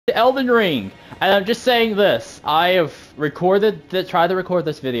Elden Ring, and I'm just saying this. I have tried to record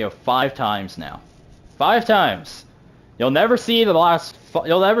this video 5 times now. 5 times. You'll never see the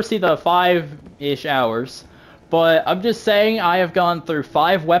 5-ish hours, but I'm just saying I have gone through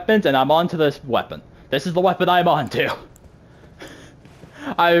 5 weapons and I'm onto this weapon. This is the weapon I'm onto.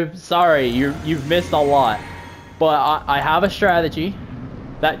 I'm sorry, you've missed a lot, but I have a strategy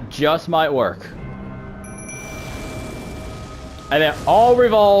that just might work. And it all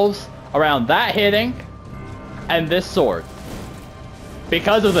revolves around that hitting and this sword.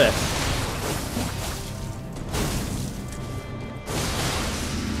 Because of this.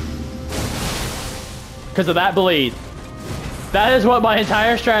 Because of that bleed. That is what my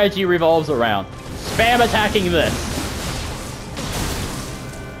entire strategy revolves around. Spam attacking this.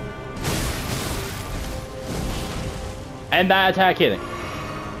 And that attack hitting.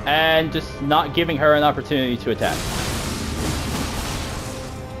 And just not giving her an opportunity to attack.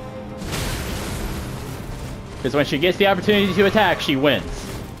 Because when she gets the opportunity to attack, she wins.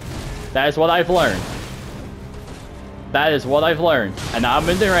 That is what I've learned. That is what I've learned. And now I'm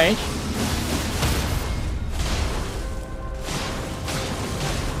in the range.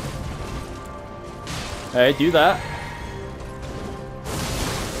 Hey, do that.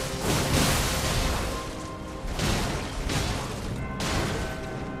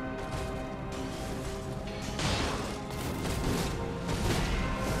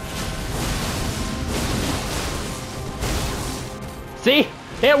 See?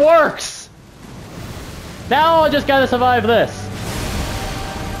 It works! Now I just gotta survive this.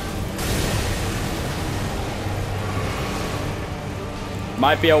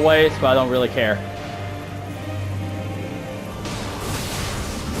 Might be a waste, but I don't really care.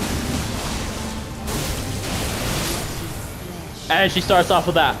 And she starts off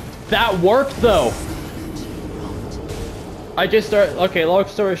with that. That worked though! Okay, long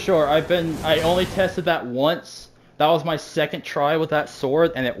story short, I only tested that once. That was my second try with that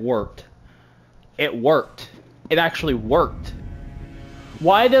sword, and it worked. It worked. It actually worked.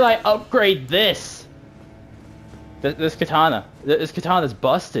 Why did I upgrade this? This katana. This katana's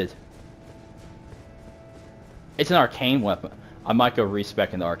busted. It's an arcane weapon. I might go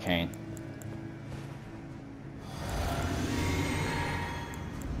respec into arcane.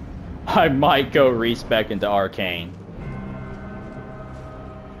 I might go respec into arcane.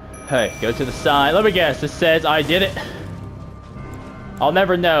 Hey, go to the sign. Let me guess, this says I did it. I'll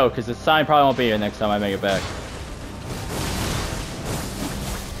never know, because the sign probably won't be here next time I make it back.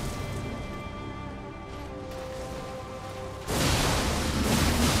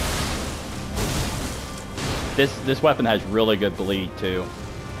 This weapon has really good bleed, too.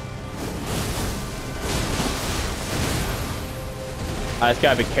 I just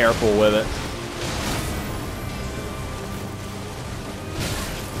gotta be careful with it.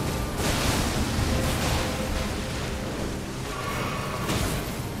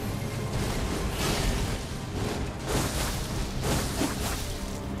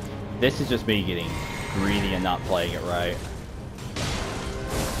 This is just me getting greedy and not playing it right.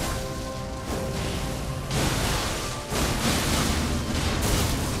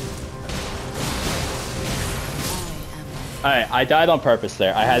 Alright, I died on purpose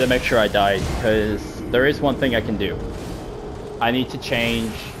there. I had to make sure I died, because there is one thing I can do. I need to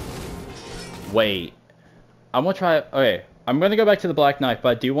change... Wait. I'm gonna try it... Okay, I'm gonna go back to the Black Knife, but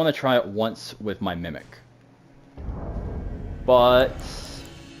I do want to try it once with my Mimic. But...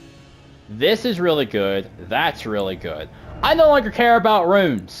 this is really good. That's really good. I no longer care about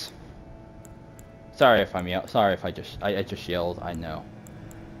runes. Sorry if I'm sorry if I just yelled. I know.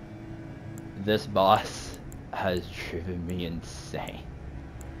 This boss has driven me insane.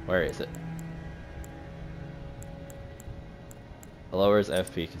 Where is it? Lowers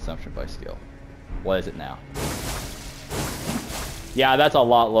FP consumption by skill. What is it now? Yeah, that's a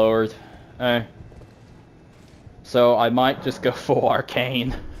lot lowered. So I might just go full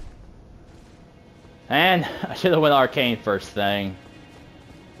arcane. And I should have went arcane first thing.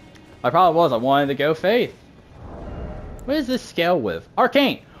 My problem was I wanted to go faith. What is this scale with?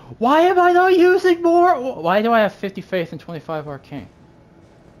 Arcane! Why am I not using more? Why do I have 50 faith and 25 arcane?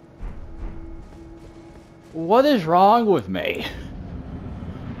 What is wrong with me?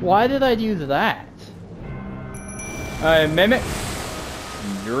 Why did I do that? Mimic.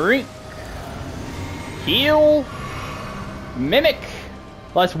 Drink. Heal. Mimic.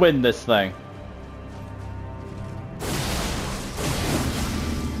 Let's win this thing.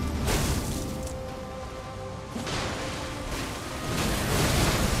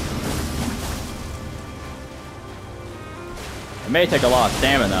 It may take a lot of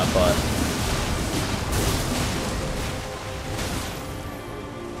stamina, but...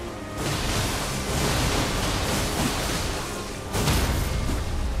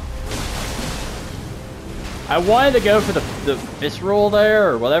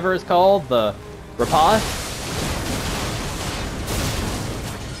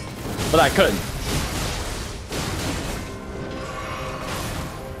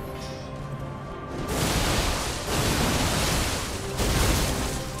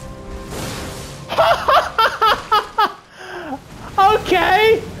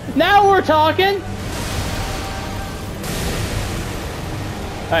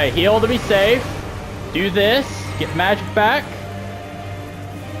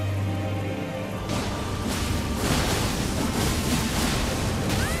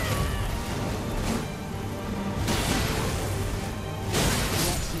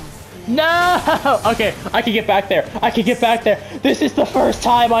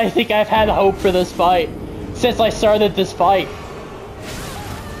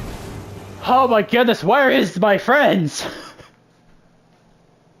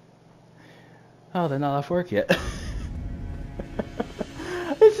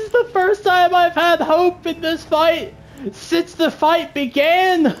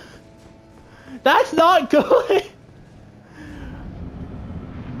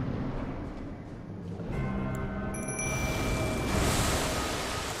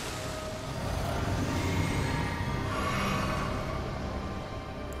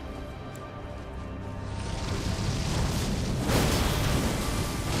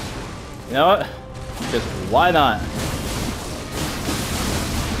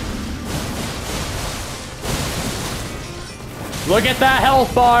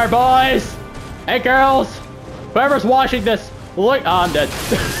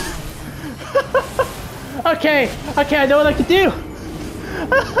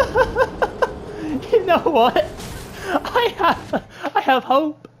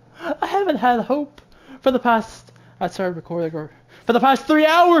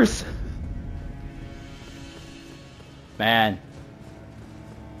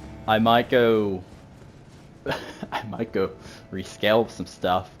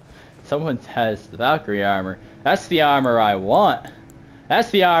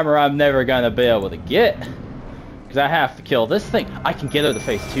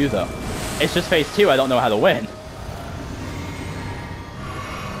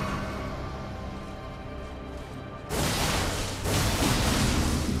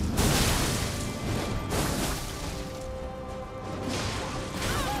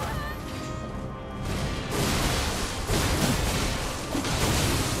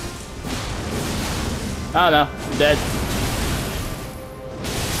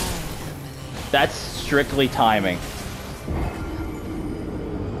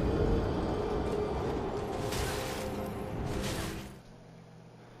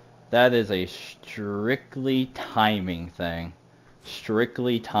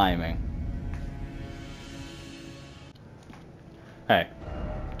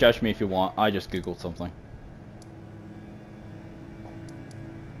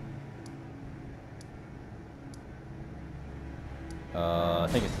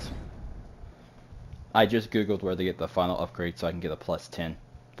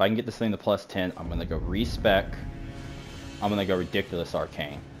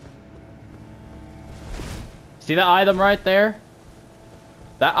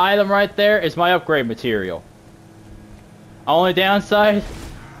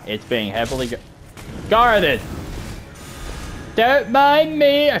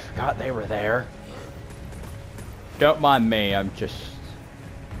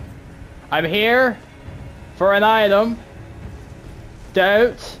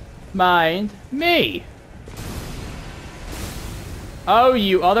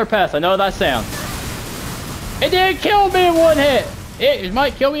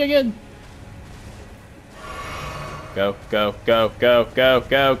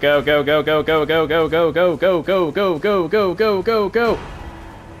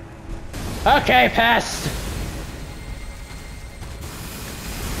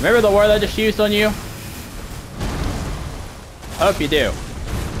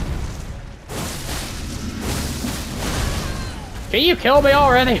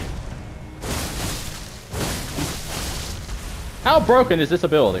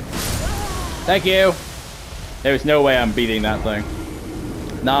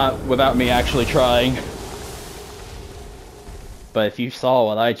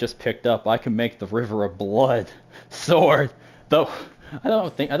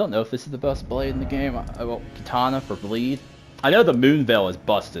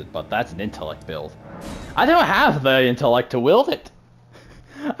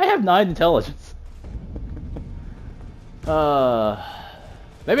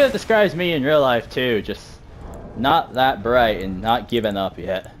 not that bright and not given up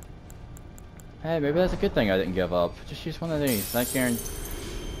yet. Hey, maybe that's a good thing I didn't give up. Just use one of these.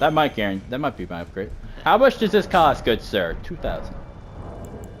 That might be my upgrade. How much does this cost, good sir? 2,000.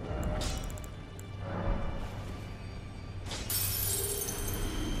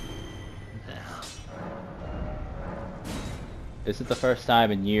 This is the first time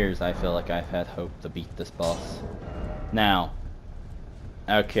in years I feel like I've had hope to beat this boss. Now,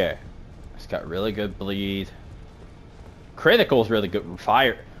 okay, it's got really good bleed. Critical's really good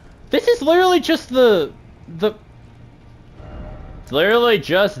fire. This is literally just literally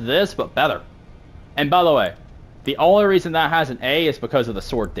just this, but better. And by the way, the only reason that has an A is because of the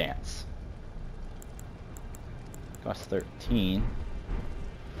sword dance. Cost 13.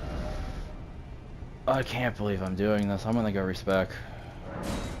 I can't believe I'm doing this. I'm gonna go respec.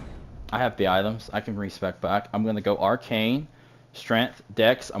 I have the items. I can respec back. I'm gonna go arcane, strength,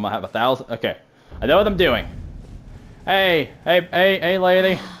 dex. I'm gonna have 1,000. Okay, I know what I'm doing. Hey,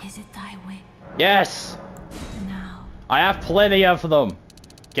 lady. Is it thy way? Yes. Now. I have plenty of them.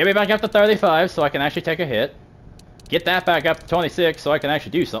 Get me back up to 35 so I can actually take a hit. Get that back up to 26 so I can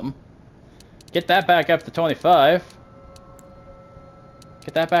actually do something. Get that back up to 25.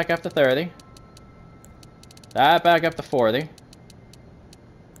 Get that back up to 30. That back up to 40.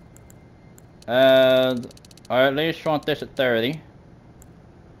 And I at least want this at 30.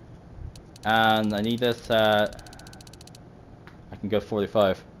 And I need this at... I can go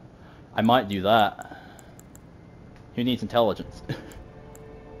 45. I might do that. Who needs intelligence?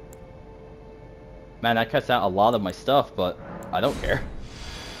 Man, that cuts out a lot of my stuff, but I don't care.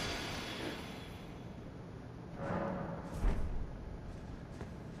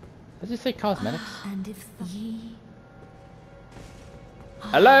 Does it say cosmetics? And if ye...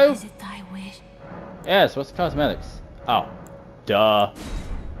 Hello? Is it thy wish? Yes, what's cosmetics? Oh. Duh.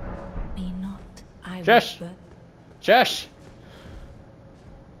 Be not. I Shush! will but... Shush!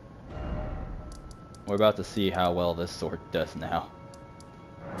 We're about to see how well this sword does now.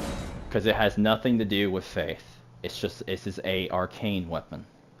 Because it has nothing to do with faith. It's just, this is a arcane weapon.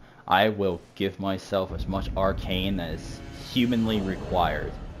 I will give myself as much arcane as humanly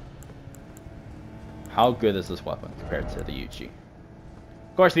required. How good is this weapon compared to the Uchi?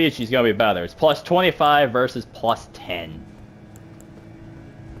 Of course the Uchi's gonna be better. It's plus 25 versus plus 10.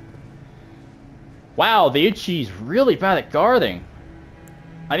 Wow, the Uchi's really bad at guarding.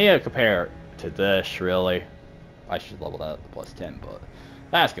 I need to compare it to this, really. I should level that up to plus 10, but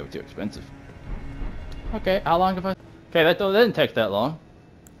that's gonna be too expensive. Okay, how long have I... Okay, that didn't take that long.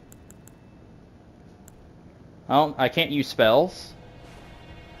 I can't use spells.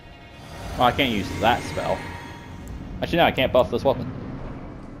 Well, I can't use that spell. Actually, no, I can't buff this weapon.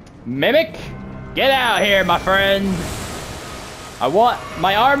 Mimic! Get out here, my friend!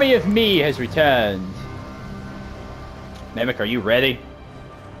 My army of me has returned. Mimic, are you ready?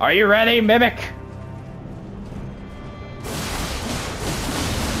 Are you ready, Mimic?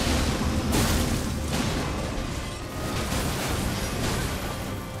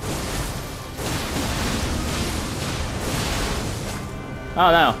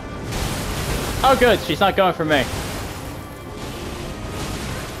 Oh no. Oh good, she's not going for me.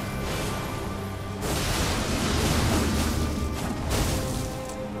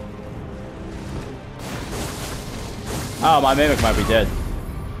 Oh, my Mimic might be dead.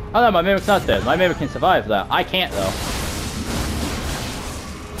 Oh no, my Mimic's not dead. My Mimic can survive that. I can't though.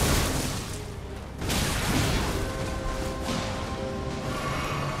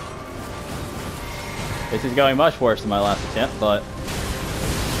 This is going much worse than my last attempt, but...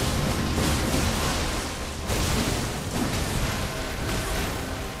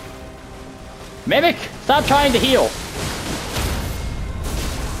 Mimic! Stop trying to heal!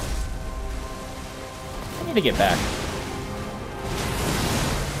 I need to get back.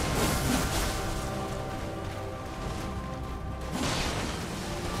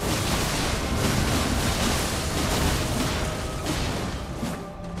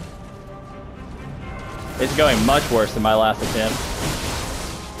 It's going much worse than my last attempt.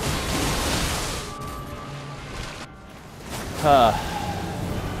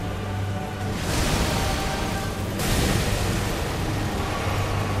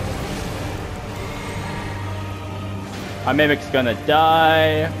 My Mimic's gonna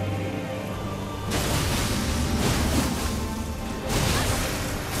die.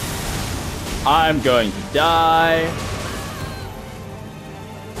 I'm going to die.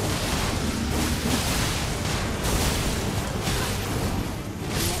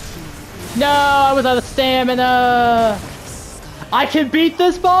 No, I was out of stamina. I can beat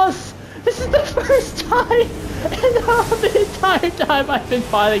this boss. This is the first time in the entire time I've been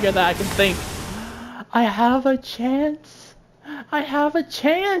fighting it that I can think I have a chance. I have a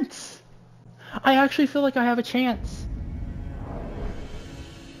chance. I actually feel like I have a chance.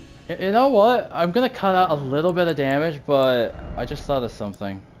 You know what? I'm gonna cut out a little bit of damage, but I just thought of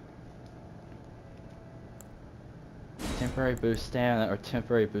something. Temporary boost stamina or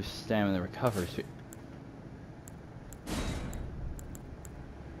temporary boost stamina recovers.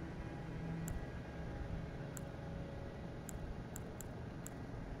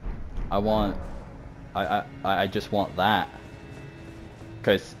 I just want that.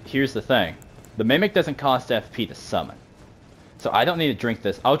 Because here's the thing. The Mimic doesn't cost FP to summon. So I don't need to drink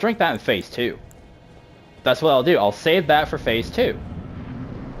this. I'll drink that in phase 2. That's what I'll do. I'll save that for phase 2.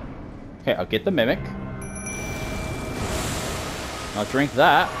 Okay, I'll get the Mimic. I'll drink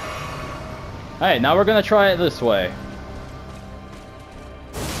that. Hey, now we're gonna try it this way.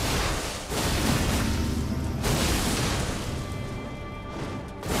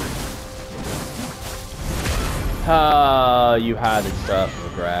 You had it up for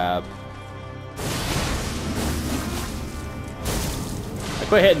grab. I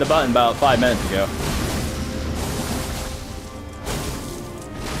quit hitting the button about 5 minutes ago.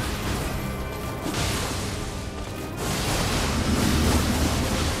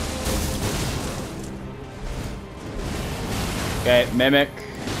 Okay, Mimic.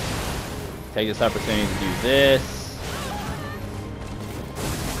 Take this opportunity to do this.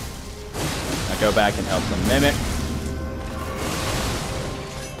 I'll go back and help some Mimic.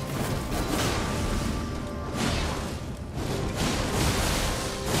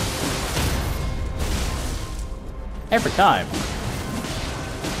 Every time.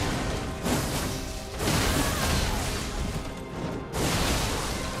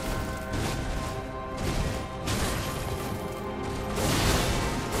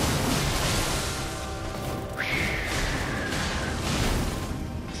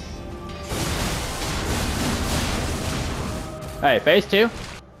 Hey, phase 2.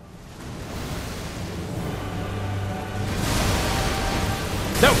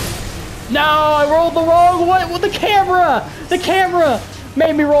 No! No, I rolled the wrong way with the camera! The camera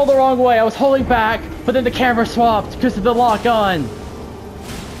made me roll the wrong way. I was holding back, but then the camera swapped because of the lock on.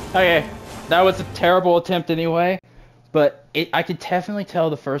 Okay, that was a terrible attempt anyway, but I could definitely tell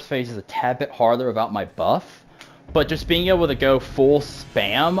the first phase is a tad bit harder about my buff, but just being able to go full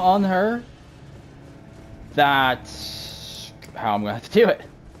spam on her, that's how I'm gonna have to do it.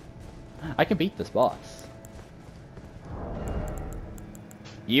 I can beat this boss.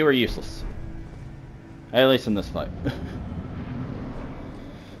 You are useless. At least in this fight.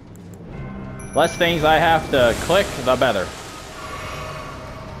 Less things I have to click, the better.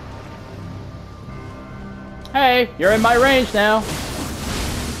 Hey, you're in my range now.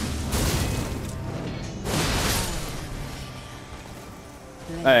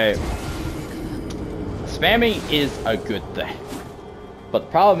 Hey. Spamming is a good thing. But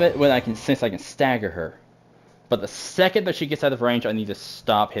the problem is when since I can stagger her. But the second that she gets out of range, I need to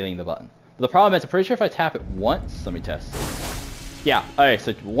stop hitting the button. But the problem is, I'm pretty sure if I tap it once, let me test. Yeah, okay,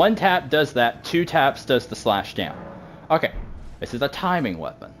 so 1 tap does that, 2 taps does the slash down. Okay, this is a timing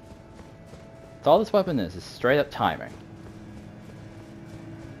weapon. That's all this weapon is straight up timing.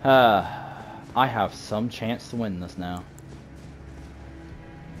 I have some chance to win this now.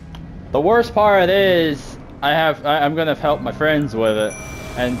 The worst part is, I'm gonna help my friends with it,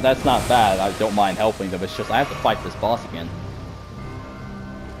 and that's not bad. I don't mind helping them. It's just I have to fight this boss again.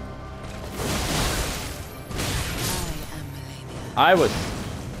 I was.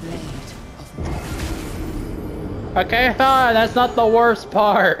 Okay, fine. That's not the worst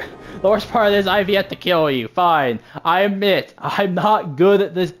part. The worst part is I've yet to kill you. Fine. I admit I'm not good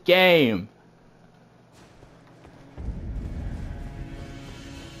at this game.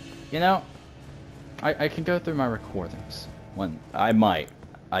 You know, I can go through my recordings. I might.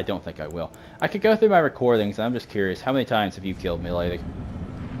 I don't think I will. I could go through my recordings, and I'm just curious, how many times have you killed me lately?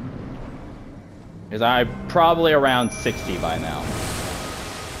 Because I'm probably around 60 by now.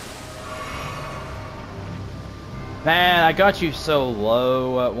 Man, I got you so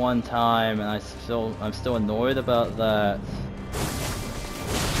low at one time, and I'm still annoyed about that.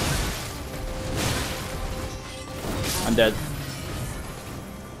 I'm dead.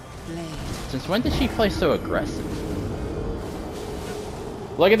 Since when did she play so aggressive?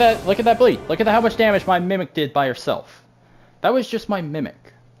 Look at that bleed. Look at how much damage my Mimic did by herself. That was just my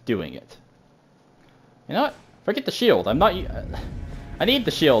Mimic doing it. You know what? Forget the shield. I need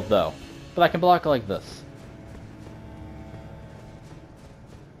the shield though. But I can block like this.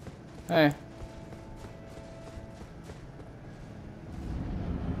 Hey.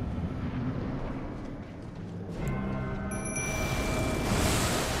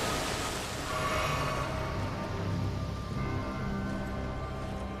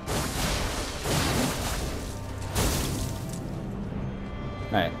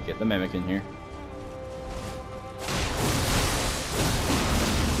 Alright, get the Mimic in here.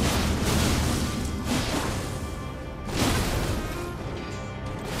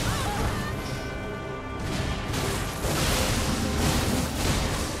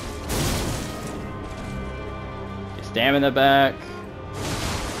 Get stamina back.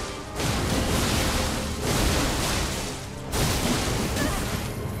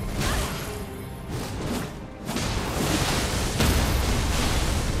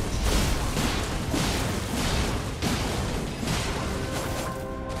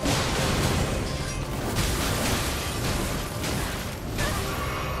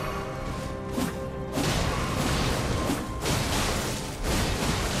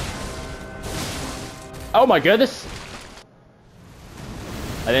 Oh my goodness!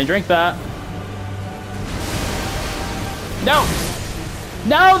 I didn't drink that. No!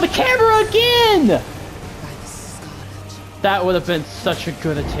 No, the camera again! That would have been such a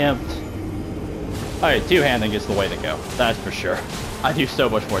good attempt. Alright, two-handing is the way to go. That's for sure. I do so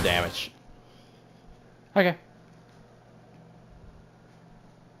much more damage. Okay.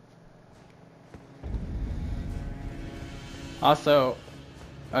 Also,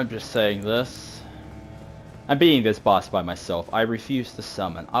 I'm just saying this. I'm beating this boss by myself. I refuse to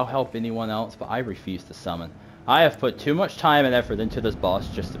summon. I'll help anyone else, but I refuse to summon. I have put too much time and effort into this boss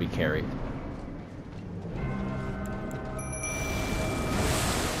just to be carried.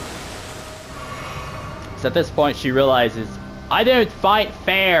 So at this point she realizes, I didn't fight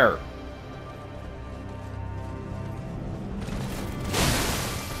fair!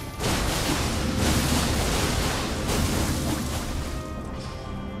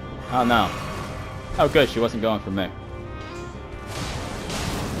 Oh no. Oh good, she wasn't going for me.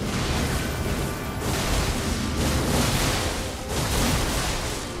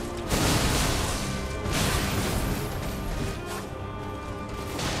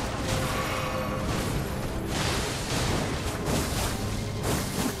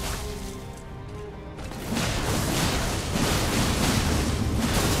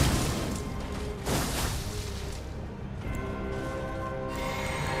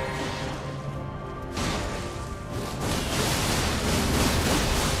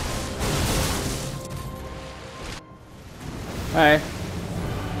 Alright.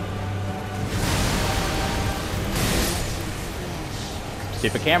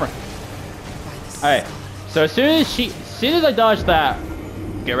 Stupid camera. Alright. So as soon as I dodge that,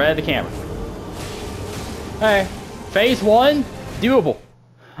 get rid of the camera. Alright. Phase 1, doable.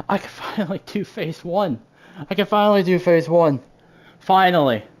 I can finally do phase 1. I can finally do phase 1.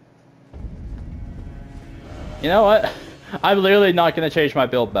 Finally. You know what? I'm literally not going to change my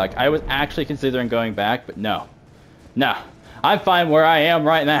build back. I was actually considering going back, but no. No. I'm fine where I am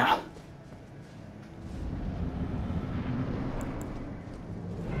right now.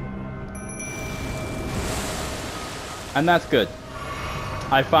 And that's good.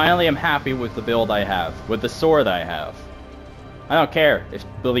 I finally am happy with the build I have, with the sword I have. I don't care if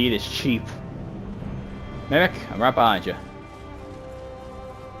bleed is cheap. Mimic, I'm right behind you.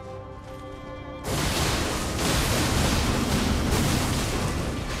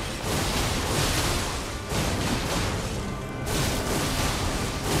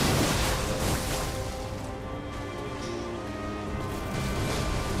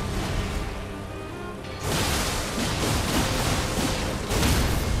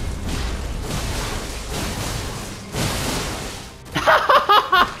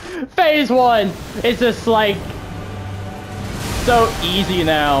 Phase 1! It's just like so easy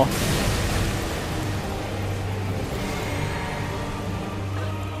now.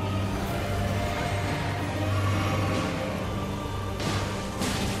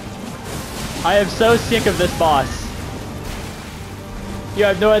 I am so sick of this boss. You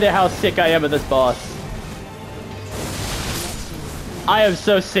have no idea how sick I am of this boss. I am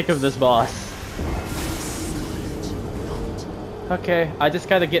so sick of this boss. Okay, I just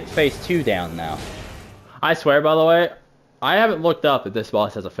gotta get phase 2 down now. I swear, by the way, I haven't looked up if this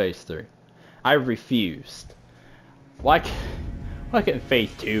boss has a phase 3. I refused. Why can't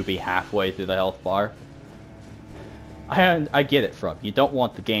phase 2 be halfway through the health bar? I get it from you don't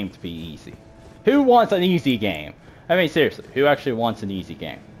want the game to be easy. Who wants an easy game? I mean, seriously, who actually wants an easy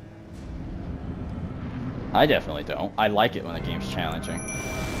game? I definitely don't. I like it when a game's challenging.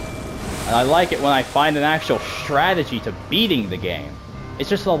 And I like it when I find an actual strategy to beating the game. It's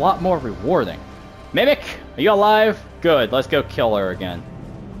just a lot more rewarding. Mimic, are you alive? Good, let's go kill her again.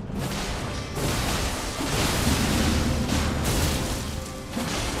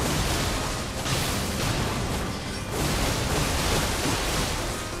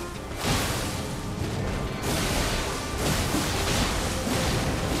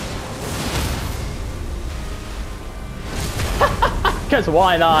 Because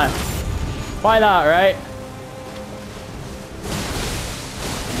why not? Why not, right?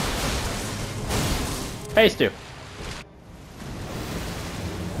 Phase 2.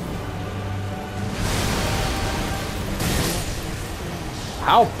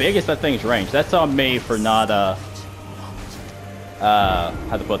 How big is that thing's range? That's on me for not,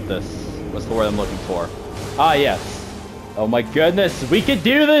 how to put this? What's the word I'm looking for? Ah, yes. Oh my goodness, we can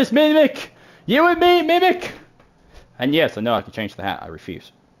do this, Mimic! You and me, Mimic! And yes, I know I can change the hat. I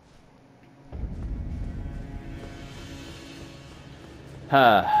refuse.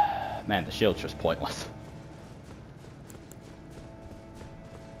 Man, the shield's just pointless.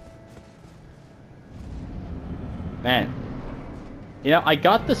 Man. You know, I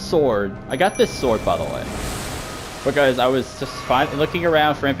got the sword. I got this sword, by the way. Because I was just looking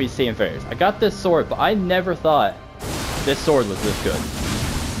around for NPC and fairies. I got this sword, but I never thought this sword was this good.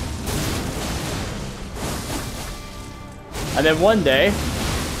 And then one day,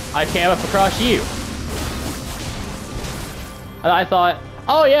 I came up across you. And I thought,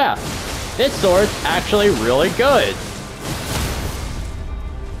 oh yeah, this sword's actually really good.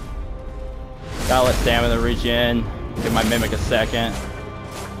 Gotta let stamina regen. Give my Mimic a second.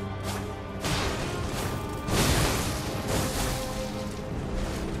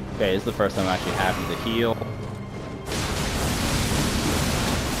 Okay, this is the first time I'm actually having to heal.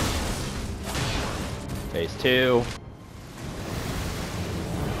 Phase 2.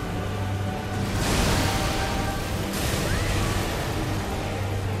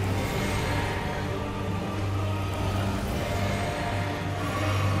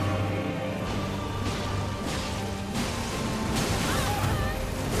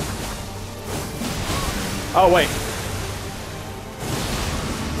 Oh, wait.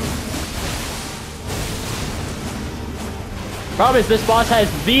 Problem is, this boss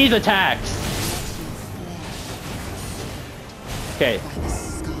has these attacks. Okay.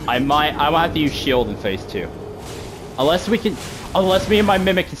 I might have to use shield in phase 2. Unless me and my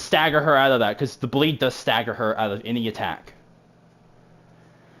Mimic can stagger her out of that, because the bleed does stagger her out of any attack.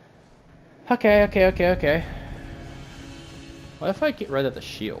 Okay. What if I get rid of the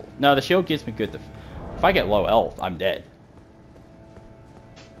shield? No, the shield gives me good if I get low health, I'm dead.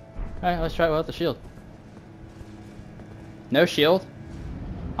 Alright, let's try it without the shield. No shield.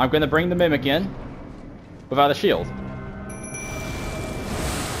 I'm gonna bring the Mimic in without a shield.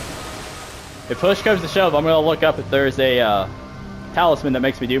 If push comes to shove, I'm gonna look up if there's a talisman that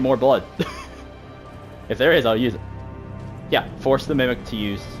makes me do more blood. If there is, I'll use it. Yeah, force the Mimic to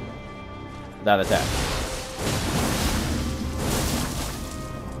use that attack.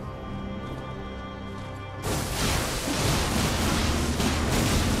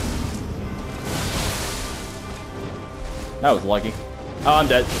 That was lucky. Oh, I'm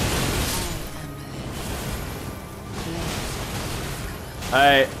dead.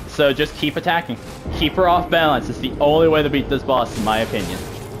 Alright, so just keep attacking. Keep her off balance. It's the only way to beat this boss, in my opinion.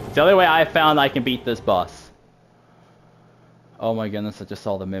 It's the only way I found I can beat this boss. Oh my goodness, I just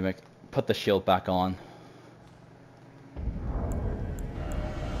saw the Mimic. Put the shield back on.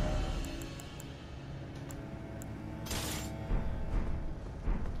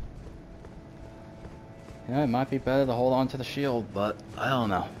 Yeah, it might be better to hold on to the shield, but I don't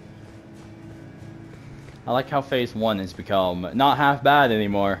know. I like how phase 1 has become not half bad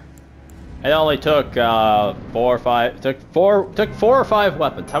anymore. It only took 4 or 5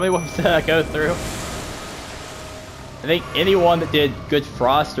 weapons. How many weapons did I go through? I think anyone that did good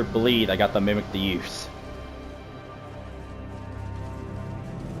frost or bleed, I got the Mimic to use.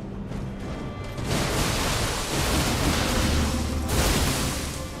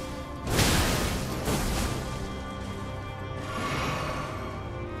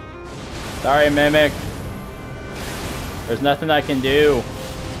 Sorry, Mimic. There's nothing I can do.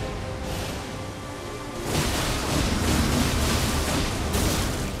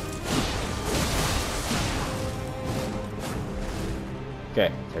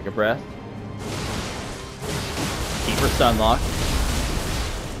 Okay, take a breath. Keep her stun locked.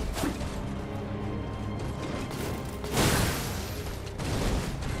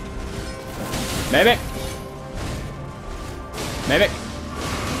 Mimic! Mimic!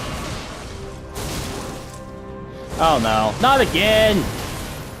 Oh no, not again!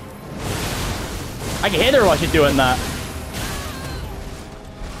 I can hit her while she's doing that.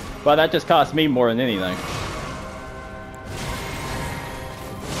 But that just cost me more than anything.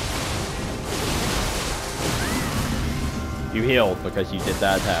 You healed because you did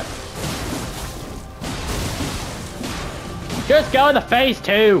that attack. Just go into phase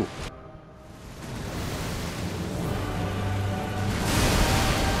 2!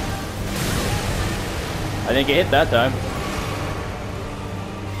 I didn't get hit that time.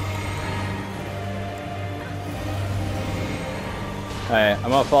 Alright, I'm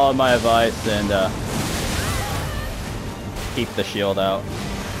gonna follow my advice and keep the shield out.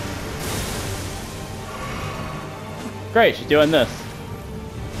 Great, she's doing this.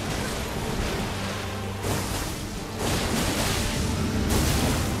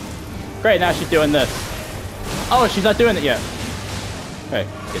 Great, now she's doing this. Oh, she's not doing it yet. Okay,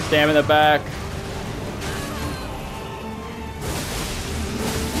 get stamina back.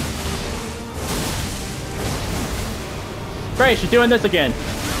 Great, she's doing this again.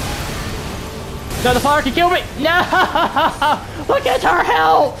 No, the fire can kill me! No! Look at her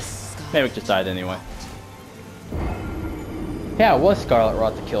health! Maybe we just died anyway. Yeah, it was Scarlet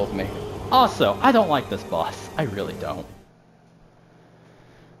Rot that killed me. Also, I don't like this boss. I really don't.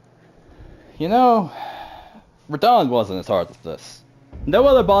 You know, Radon wasn't as hard as this. No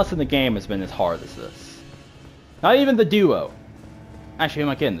other boss in the game has been as hard as this. Not even the duo. Actually,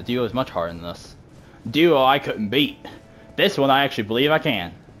 I'm kidding. The duo is much harder than this. Duo I couldn't beat. This one I actually believe I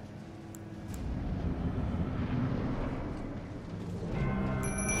can.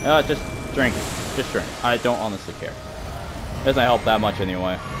 Just drink. Just drink. I don't honestly care. Doesn't help that much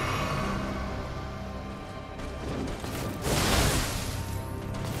anyway.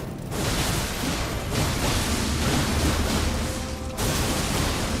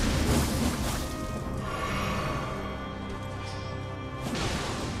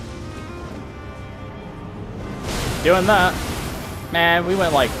 Doing that. Man, we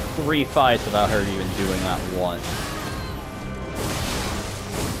went like 3 fights without her even doing that once.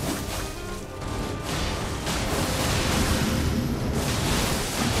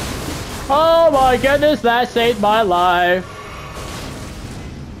 Oh my goodness, that saved my life.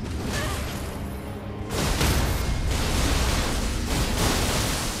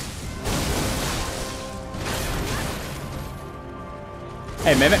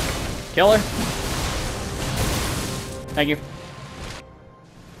 Hey, Mimic. Kill her. Thank you.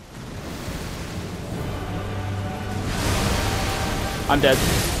 I'm dead.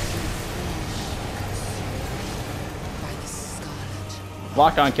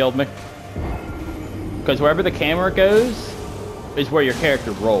 Lock-on killed me. Because wherever the camera goes is where your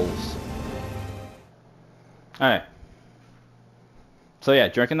character rolls. Alright. So yeah,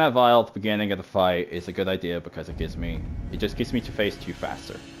 drinking that vial at the beginning of the fight is a good idea because it just gets me to phase 2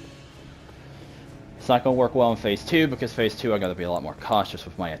 faster. It's not going to work well in phase 2 because phase 2 I got to be a lot more cautious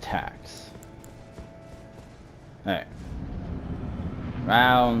with my attacks. Alright.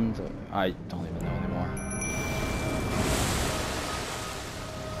 Round... I don't even know anymore.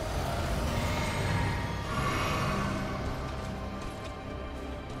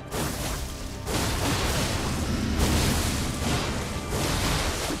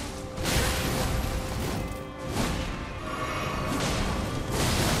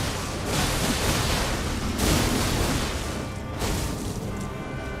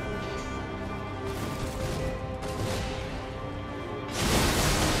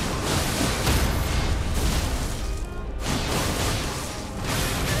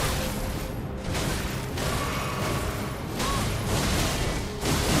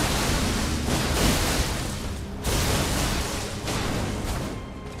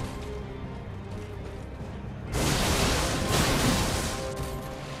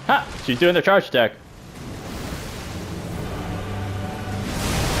 Ha! She's doing the charge attack.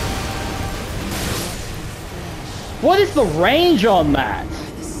 What is the range on that?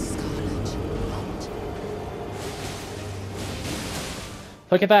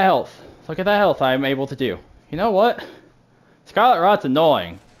 Look at that health. Look at that health I'm able to do. You know what? Scarlet Rot's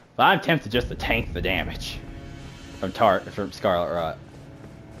annoying, but I'm tempted just to tank the damage from Scarlet Rot.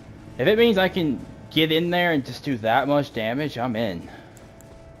 If it means I can get in there and just do that much damage, I'm in.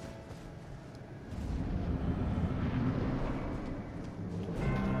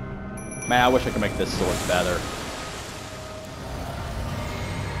 Man, I wish I could make this sword better.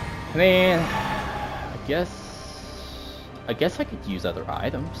 I mean, I guess I could use other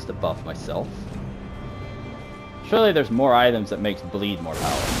items to buff myself. Surely there's more items that makes bleed more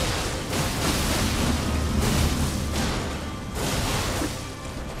powerful.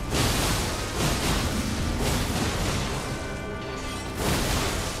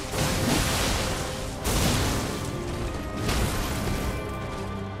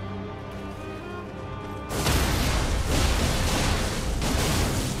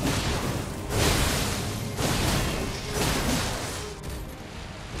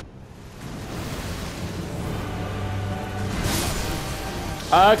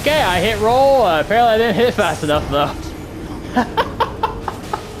 Okay, I hit roll. Apparently I didn't hit fast enough though.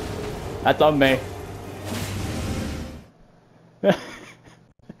 That's on me.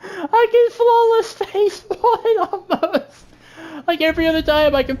 I can flawless face one almost. Like every other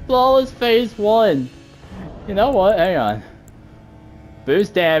time I can flawless phase 1. You know what? Hang on.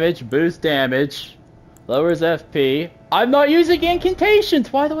 Boost damage, lowers FP. I'm not using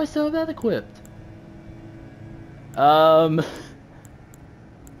incantations! Why do I still have that equipped?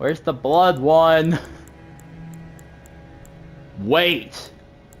 Where's the blood one? Wait!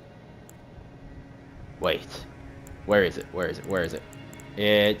 Where is it?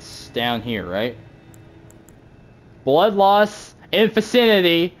 It's down here, right? Blood loss in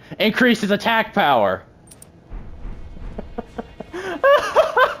vicinity increases attack power.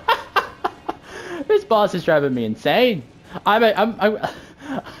 This boss is driving me insane. I'm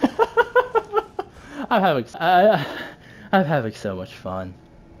having so much fun.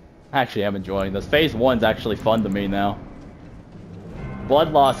 Actually, I'm enjoying this. Phase 1's actually fun to me now.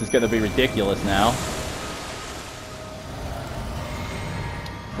 Blood loss is gonna be ridiculous now.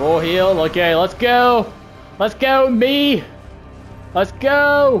 Full heal. Okay, let's go. Let's go, me. Let's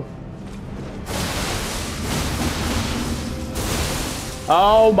go.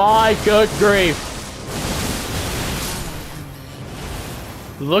 Oh my good grief.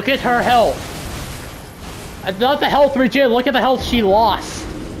 Look at her health. Not the health regen, look at the health she lost.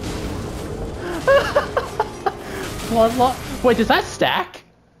 Blood loss. Wait, does that stack?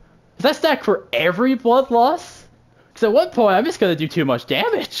 Does that stack for every blood loss? Because at one point I'm just gonna do too much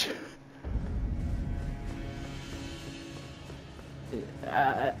damage.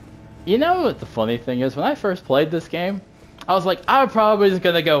 You know what the funny thing is? When I first played this game, I was like, I'm probably just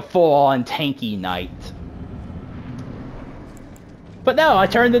gonna go full-on tanky knight. But no, I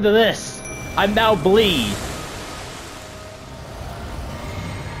turned into this. I'm now bleed.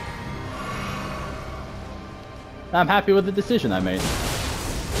 I'm happy with the decision I made.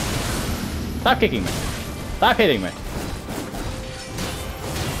 Stop kicking me. Stop hitting me.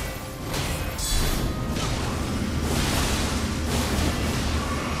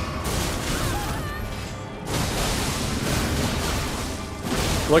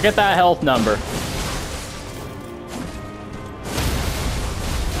 Look at that health number.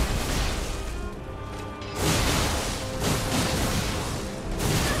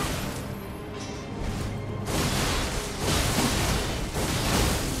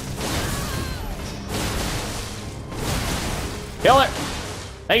 Kill it!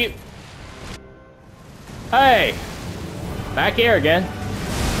 Thank you! Hey! Back here again.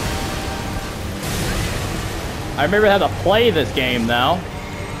 I remember how to play this game now.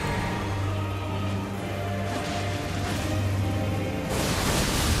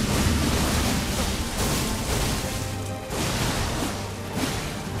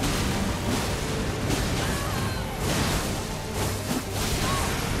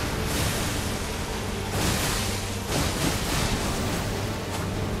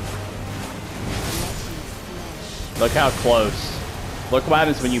 Look how close. Look what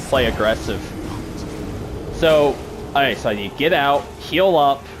happens when you play aggressive. So, alright, so I need to get out, heal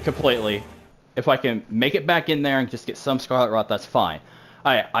up completely. If I can make it back in there and just get some Scarlet Rot, that's fine.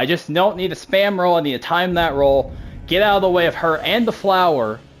 Alright, I just don't need a spam roll, I need to time that roll, get out of the way of her and the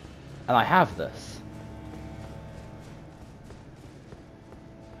flower, and I have this.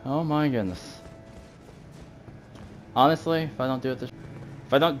 Oh my goodness. Honestly, if I don't do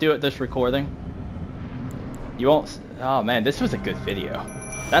it this recording, you won't. Oh man, this was a good video.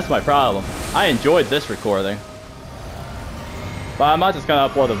 That's my problem. I enjoyed this recording. But I'm not just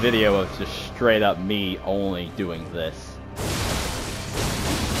gonna upload a video of just straight up me only doing this.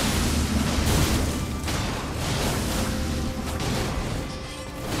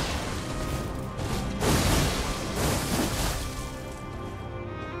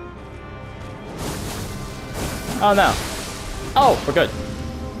 Oh no. Oh, we're good.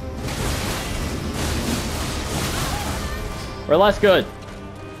 We're less good.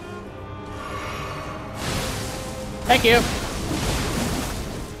 Thank you.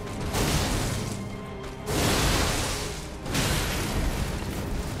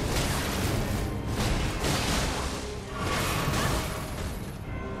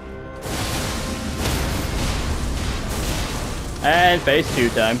 And phase 2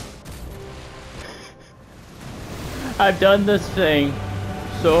 time. I've done this thing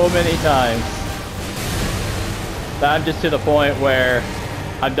so many times. I'm just to the point where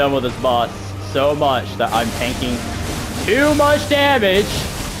I'm done with this boss so much that I'm tanking too much damage.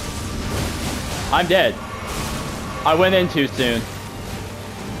 I'm dead. I went in too soon.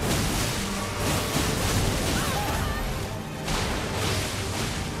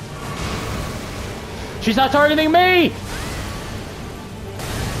 She's not targeting me!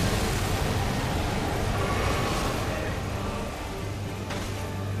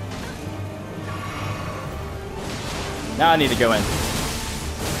 Now I need to go in.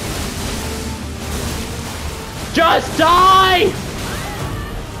 Just die!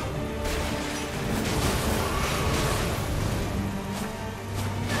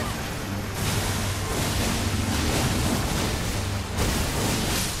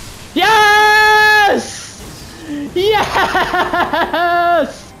 Yes!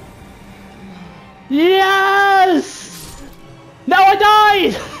 Yes! Yes! No, I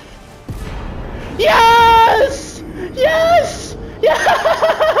died! Yes! Yes!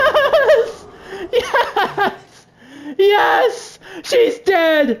 Yes! Yes! Yes! She's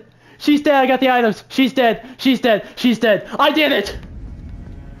dead! She's dead, I got the items. She's dead. She's dead. She's dead. I did it!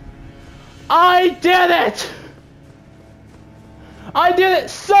 I did it! I did it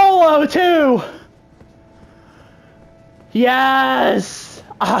solo too! Yes!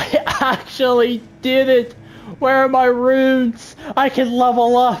 I actually did it! Where are my runes? I can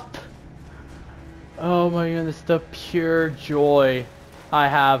level up! Oh my goodness, the pure joy I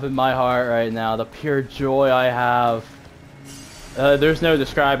have in my heart right now. The pure joy I have. There's no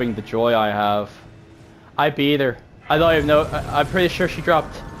describing the joy I have. I beat her. I don't even know. I'm pretty sure she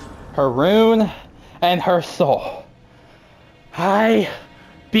dropped her rune and her soul. I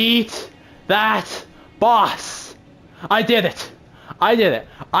beat that boss. I did it. I did it.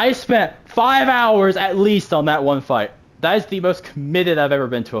 I spent 5 hours at least on that one fight. That is the most committed I've ever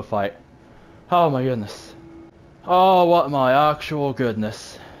been to a fight. Oh my goodness. Oh, what my actual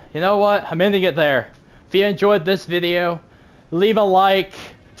goodness. You know what? I'm ending it there. If you enjoyed this video, leave a like,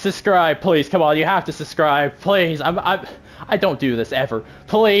 subscribe, please. Come on, you have to subscribe, please. I don't do this ever.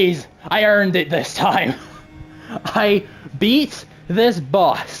 Please, I earned it this time. I beat this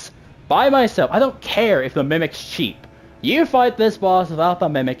boss by myself. I don't care if the mimic's cheap. You fight this boss without the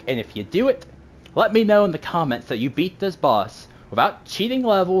mimic, and if you do it, let me know in the comments that you beat this boss without cheating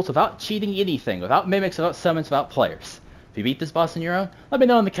levels, without cheating anything, without mimics, without summons, without players. If you beat this boss on your own, let me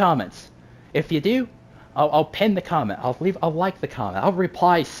know in the comments. If you do, I'll pin the comment. I'll like the comment. I'll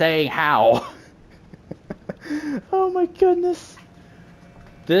reply saying how. Oh my goodness.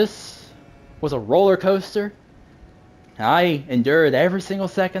 This was a roller coaster. I endured every single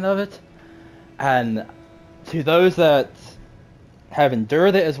second of it. And to those that have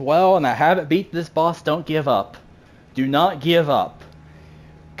endured it as well and that haven't beat this boss, don't give up. Do not give up.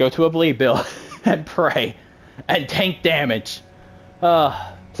 Go to a bleed build and pray and tank damage. So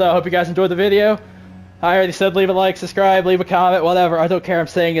I hope you guys enjoyed the video. I already said leave a like, subscribe, leave a comment, whatever. I don't care. I'm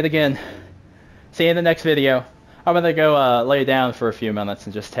saying it again. See you in the next video. I'm gonna go lay down for a few minutes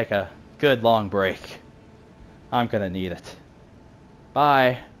and just take a good long break. I'm gonna need it.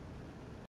 Bye.